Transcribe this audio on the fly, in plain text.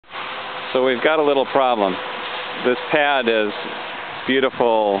So we've got a little problem. This pad is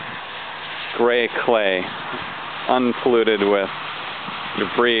beautiful gray clay, unpolluted with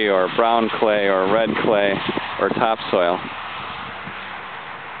debris or brown clay or red clay or topsoil.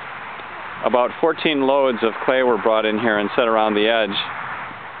 About 14 loads of clay were brought in here and set around the edge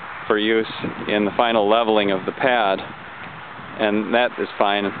for use in the final leveling of the pad, and that is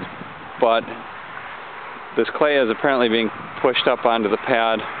fine, but this clay is apparently being pushed up onto the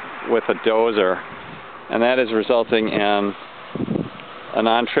pad with a dozer, and that is resulting in a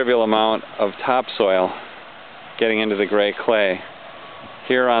non-trivial amount of topsoil getting into the gray clay.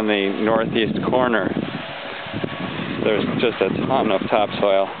 Here on the northeast corner, there's just a ton of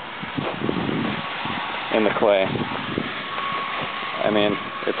topsoil in the clay. I mean,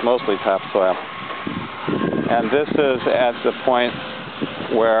 it's mostly topsoil. And this is at the point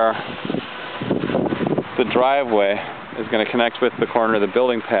where the driveway is going to connect with the corner of the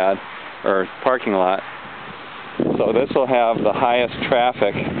building pad or parking lot. So this will have the highest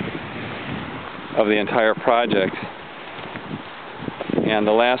traffic of the entire project. And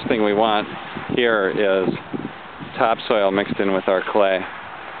the last thing we want here is topsoil mixed in with our clay.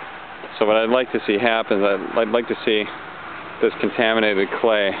 So what I'd like to see happen is I'd like to see this contaminated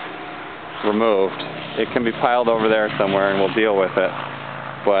clay removed. It can be piled over there somewhere and we'll deal with it.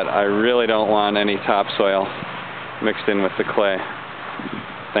 But I really don't want any topsoil mixed in with the clay.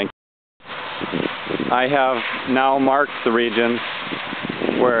 Thank you. I have now marked the regions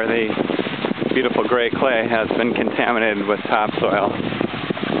where the beautiful gray clay has been contaminated with topsoil.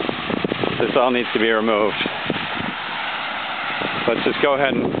 This all needs to be removed. Let's just go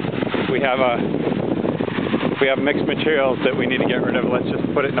ahead and, if we have mixed materials that we need to get rid of, let's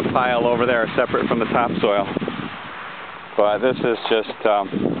just put it in a pile over there separate from the topsoil. But this is just,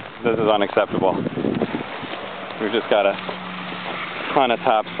 this is unacceptable. We've just got a ton of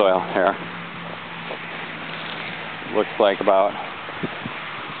topsoil here. Looks like about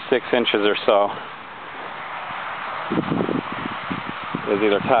 6 inches or so is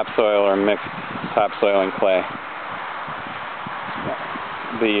either topsoil or mixed topsoil and clay.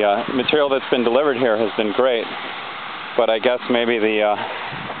 The material that's been delivered here has been great, but I guess maybe the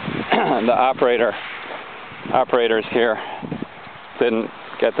operators here didn't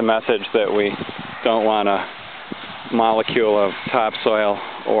get the message that we don't want a molecule of topsoil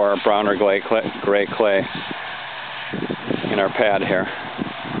or brown or gray clay in our pad here.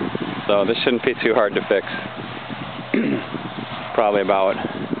 So this shouldn't be too hard to fix. Probably about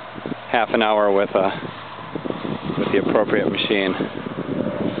half an hour with the appropriate machine.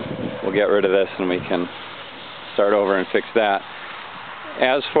 We'll get rid of this and we can start over and fix that.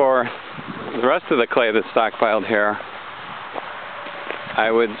 As for the rest of the clay that's stockpiled here, I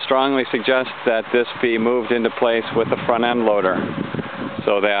would strongly suggest that this be moved into place with a front end loader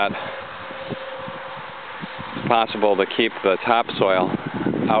so that it's possible to keep the topsoil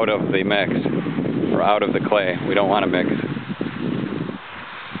out of the mix or out of the clay. We don't want to mix.